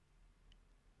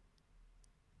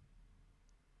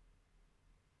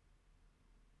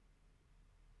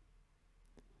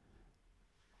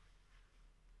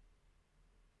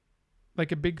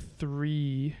like a big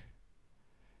 3.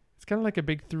 It's kind of like a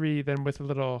big 3 then with a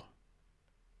little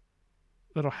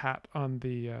hat on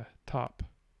the top.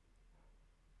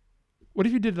 What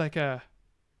if you did like a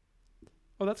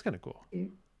Oh, that's kind of cool.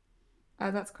 Cute.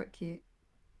 Oh, that's quite cute.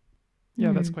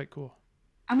 Yeah, that's Hmm. quite cool.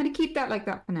 I'm gonna keep that like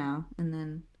that for now, and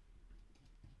then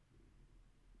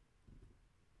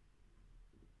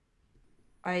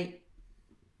I,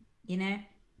 you know,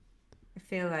 I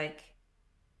feel like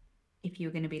if you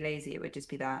were gonna be lazy, it would just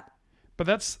be that. But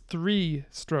that's 3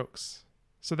 strokes.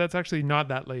 So that's actually not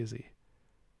that lazy.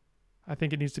 I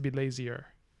think it needs to be lazier.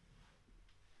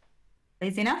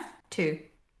 Lazy enough? Two.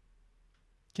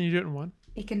 Can you do it in one?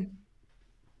 You can.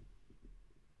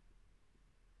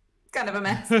 It's kind of a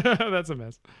mess. That's a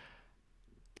mess.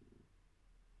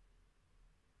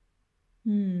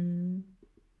 Hmm.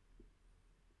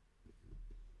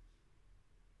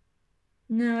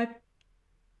 No,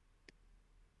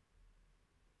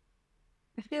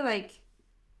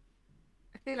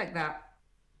 I feel like that.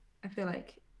 I feel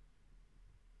like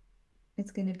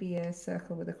it's gonna be a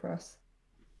circle with a cross.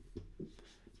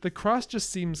 The cross just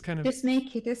seems kind of Just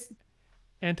make it this.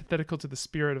 antithetical to the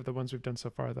spirit of the ones we've done so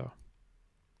far, though.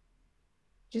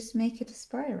 Just make it a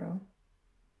spiral.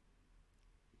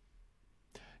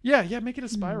 Yeah, make it a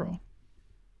spiral. Hmm.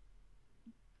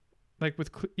 Like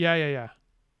with yeah. Yeah.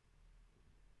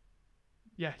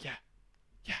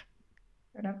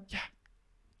 Right up. Yeah.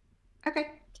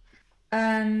 Okay.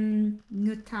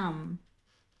 Nutam.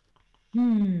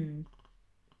 Hmm.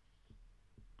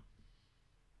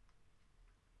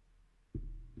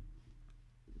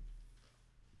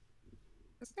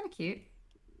 That's kind of cute.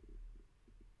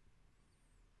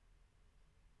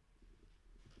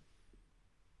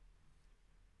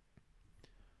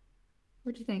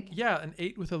 What do you think? Yeah, an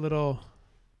 8 with a little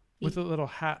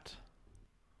hat.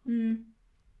 Hmm.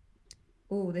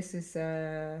 Oh, this is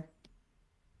I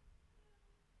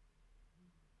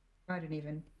don't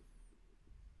even.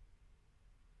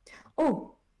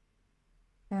 Oh.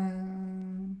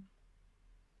 Um.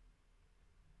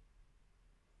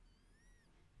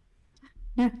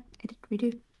 No, edit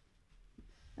redo.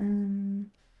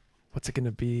 Um. What's it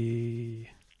gonna be?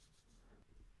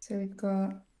 So we've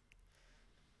got.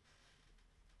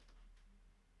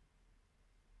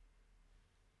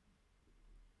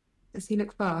 Does he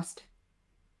look fast?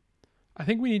 I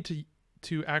think we need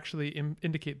to actually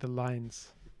indicate the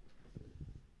lines.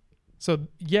 So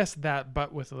yes, that,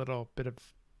 but with a little bit of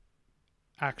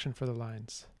action for the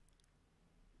lines.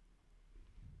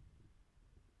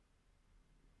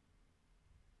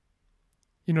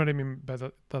 You know what I mean by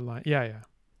the line? Yeah,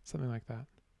 something like that.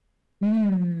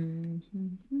 Hmm.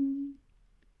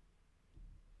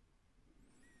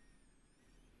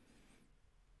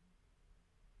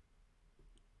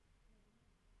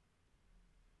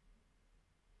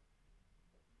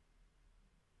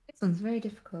 This one's very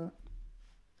difficult.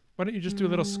 Why don't you just do a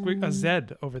little a Z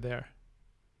over there?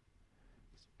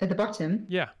 At the bottom?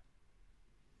 Yeah.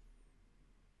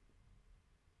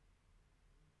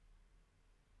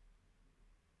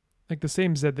 Like the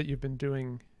same Z that you've been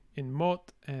doing in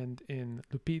Mot and in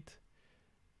Lupit.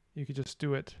 You could just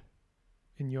do it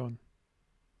in Yon.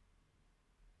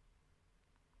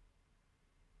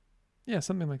 Yeah,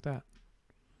 something like that.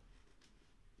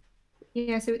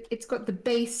 Yeah, so it's got the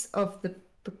base of the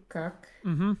Pkwak.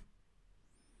 Mm-hmm.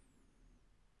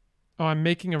 Oh, I'm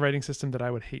making a writing system that I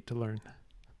would hate to learn.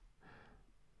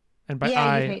 And by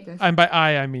Yeah, you'd hate this.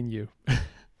 I mean you.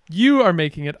 You are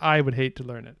making it. I would hate to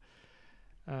learn it.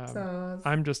 So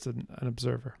I'm just an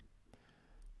observer.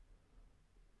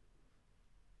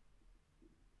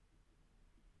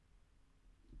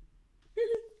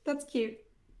 that's cute.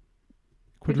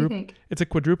 What do you think? It's a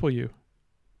quadruple U.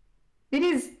 It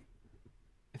is.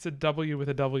 It's a W with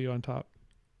a W on top.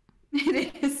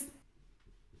 It is.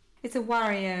 It's a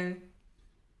Wario.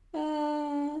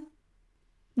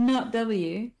 Not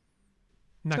W.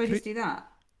 Shall I just do that?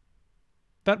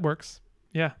 That works.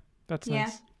 Yeah, that's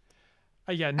nice.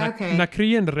 Yeah, okay.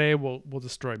 Nakri and Re will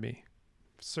destroy me.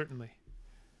 Certainly.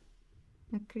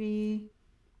 Nakri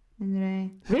and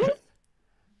Re. Really?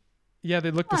 Yeah,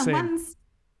 they look the same.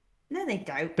 No, they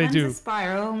don't. They do. One's a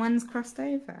spiral and one's crossed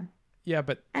over. Yeah,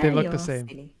 but they look the same.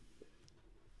 Silly.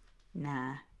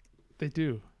 Nah. They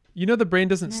do. You know, the brain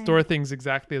doesn't store things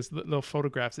exactly as little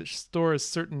photographs. It stores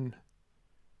certain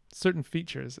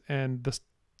features, and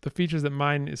the features that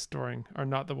mine is storing are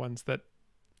not the ones that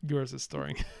yours is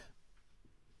storing.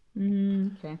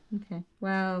 Okay.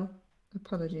 Well,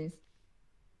 apologies.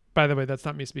 By the way, that's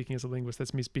not me speaking as a linguist.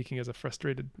 That's me speaking as a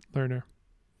frustrated learner.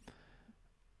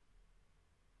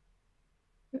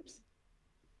 Oops.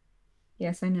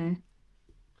 Yes, I know.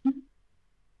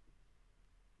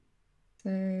 So,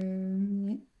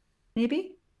 yeah.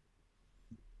 Maybe?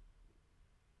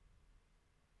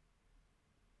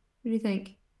 What do you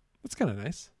think? That's kind of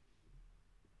nice.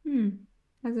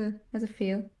 Has a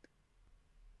feel.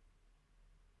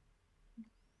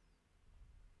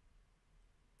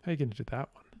 How are you going to do that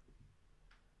one?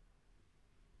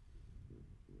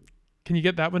 Can you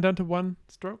get that one down to one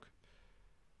stroke?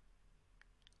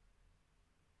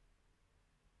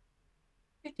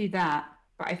 I could do that,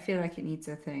 but I feel like it needs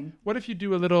a thing. What if you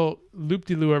do a little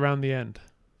loop-de-loo around the end?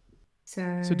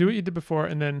 So do what you did before,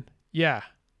 and then, yeah.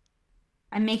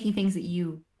 I'm making things that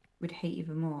you would hate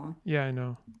even more. Yeah, I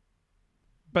know.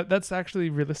 But that's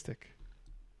actually realistic.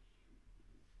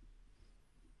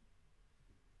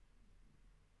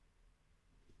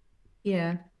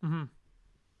 Yeah. Mm-hmm.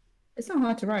 It's not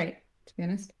hard to write, to be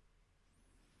honest.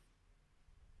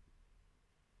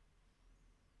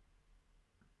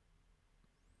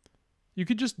 You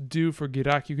could just do for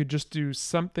Girak, you could just do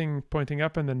something pointing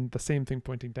up and then the same thing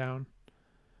pointing down.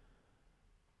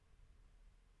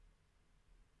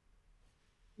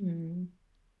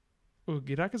 Oh,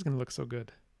 Girak is going to look so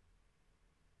good.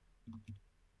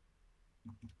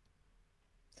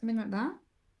 Something like that?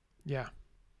 Yeah.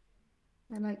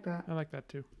 I like that. I like that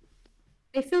too.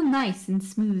 They feel nice and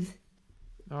smooth.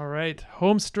 All right.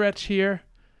 Home stretch here.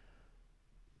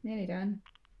 Nearly done.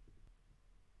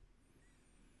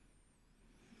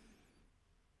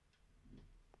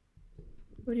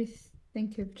 What do you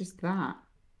think of just that?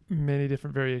 Many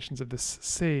different variations of this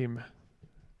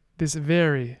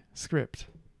very script.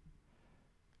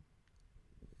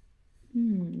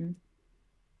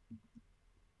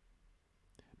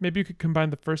 Maybe you could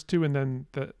combine the first two and then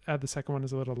add the second one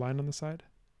as a little line on the side.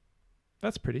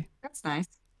 That's pretty. That's nice.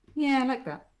 Yeah, I like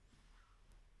that.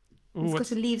 Ooh, it's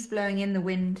got a leaves blowing in the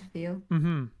wind feel.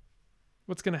 Mm-hmm.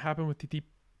 What's going to happen with Titi?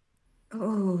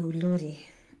 Oh, lordy.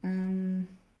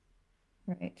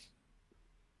 Right.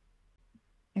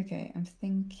 Okay, I'm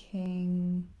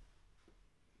thinking...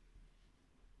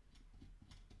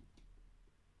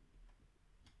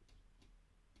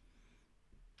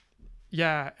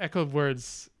 Yeah, echo of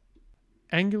words.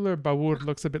 Angular bawur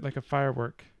looks a bit like a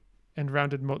firework, and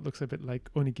rounded moat looks a bit like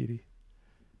onigiri.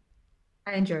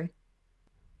 I enjoy.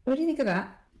 What do you think of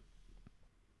that?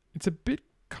 It's a bit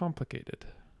complicated.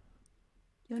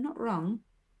 You're not wrong.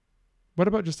 What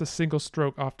about just a single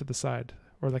stroke off to the side,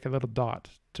 or like a little dot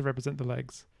to represent the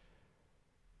legs?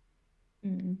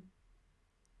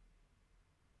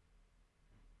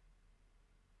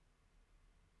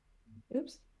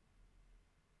 Oops.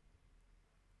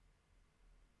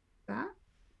 That?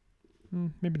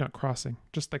 Maybe not crossing,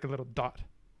 just like a little dot.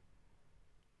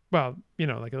 Well,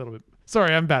 like a little bit.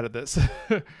 Sorry, I'm bad at this.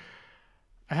 I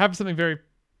have something very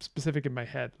specific in my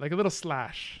head, like a little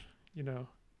slash,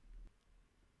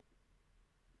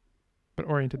 But but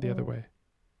oriented the other Or way.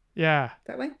 Yeah.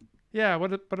 that way? Yeah.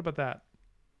 What about that?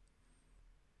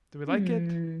 Do we like it?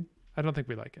 Hmm. I don't think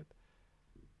we like it.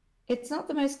 It's not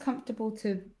the most comfortable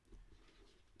to.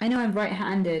 I know I'm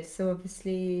right-handed, so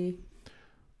obviously.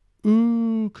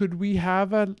 Ooh, could we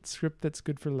have a script that's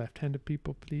good for left-handed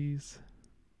people, please?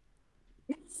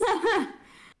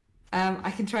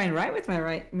 I can try and write with my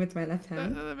left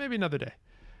hand. Maybe another day.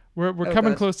 We're Oh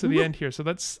coming God. close to the end here, so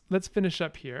let's finish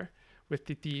up here with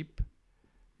the deep.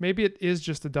 Maybe it is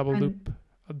just a double And loop,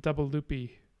 a double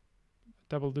loopy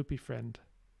friend.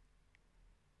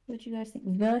 what do you guys think?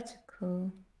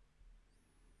 Vertical.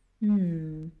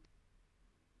 Hmm.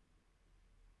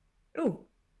 Oh,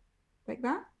 like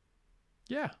that?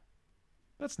 Yeah,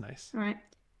 that's nice. All right.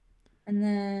 And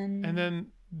then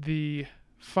the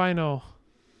final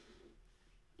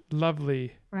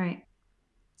lovely. Right.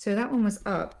 So that one was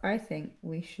up. I think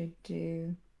we should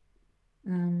do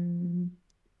um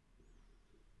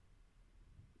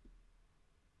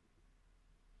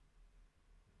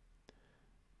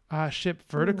Ship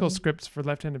vertical ooh. scripts for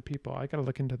left-handed people. I gotta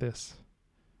look into this.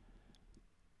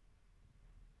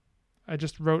 I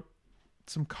just wrote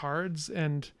some cards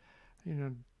and,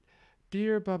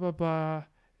 dear blah blah blah.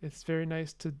 It's very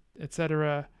nice to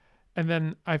etc. And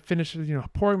then I finished,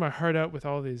 pouring my heart out with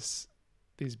all these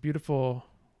beautiful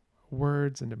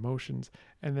words and emotions.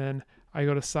 And then I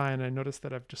go to sign and I notice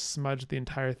that I've just smudged the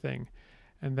entire thing.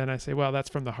 And then I say, well, that's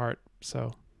from the heart,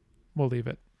 so we'll leave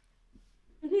it.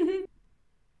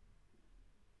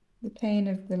 The pain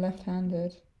of the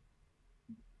left-handed.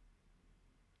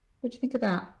 What do you think of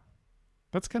that?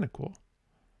 That's kind of cool.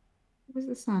 Where's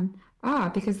the sun? Ah,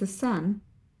 because the sun.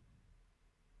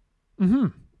 Mm-hmm.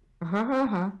 Ha ha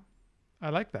ha. I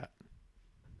like that.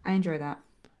 I enjoy that.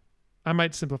 I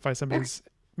might simplify some of these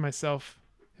myself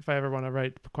if I ever want to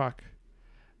write Pkwak.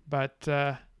 But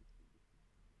I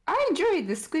enjoy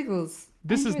the squiggles.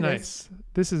 this is nice.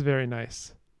 This is very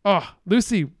nice. Oh,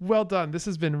 Lucy, well done. This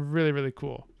has been really, really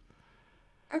cool.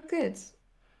 Oh, good.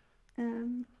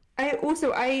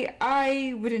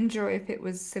 I would enjoy if it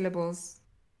was syllables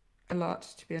a lot,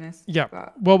 to be honest. Yeah.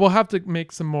 But Well, we'll have to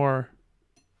make some more.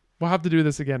 We'll have to do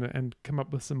this again and come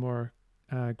up with some more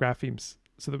graphemes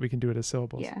so that we can do it as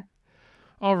syllables. yeah.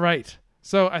 All right.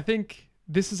 So I think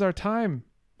this is our time,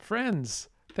 friends.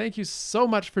 Thank you so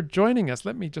much for joining us.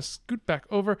 Let me just scoot back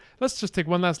over. Let's just take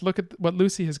one last look at what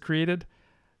Lucy has created.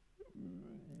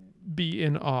 Be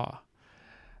in awe.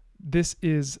 This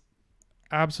is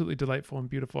absolutely delightful and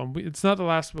beautiful, and it's not the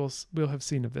last we'll have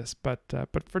seen of this. But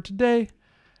for today,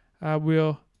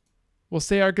 we'll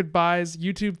say our goodbyes.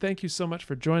 YouTube, thank you so much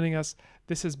for joining us.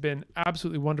 This has been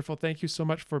absolutely wonderful. Thank you so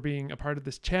much for being a part of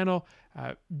this channel,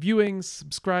 viewing,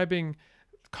 subscribing,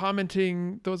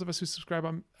 commenting. Those of us who subscribe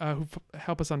on, who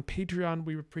help us on Patreon,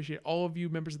 we appreciate all of you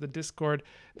members of the Discord.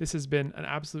 This has been an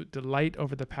absolute delight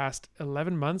over the past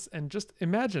 11 months. And just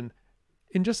imagine,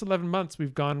 in just 11 months,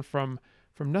 we've gone from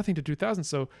nothing to 2,000.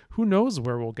 So who knows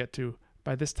where we'll get to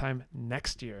by this time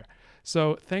next year.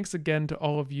 So thanks again to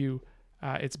all of you.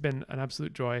 It's been an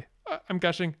absolute joy. I'm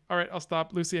gushing. All right, I'll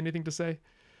stop. Lucy, anything to say?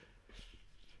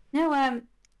 No,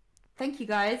 thank you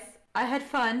guys. I had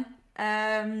fun.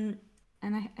 And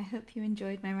I hope you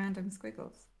enjoyed my random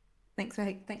squiggles. Thanks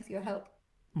for your help.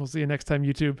 We'll see you next time,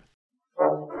 YouTube.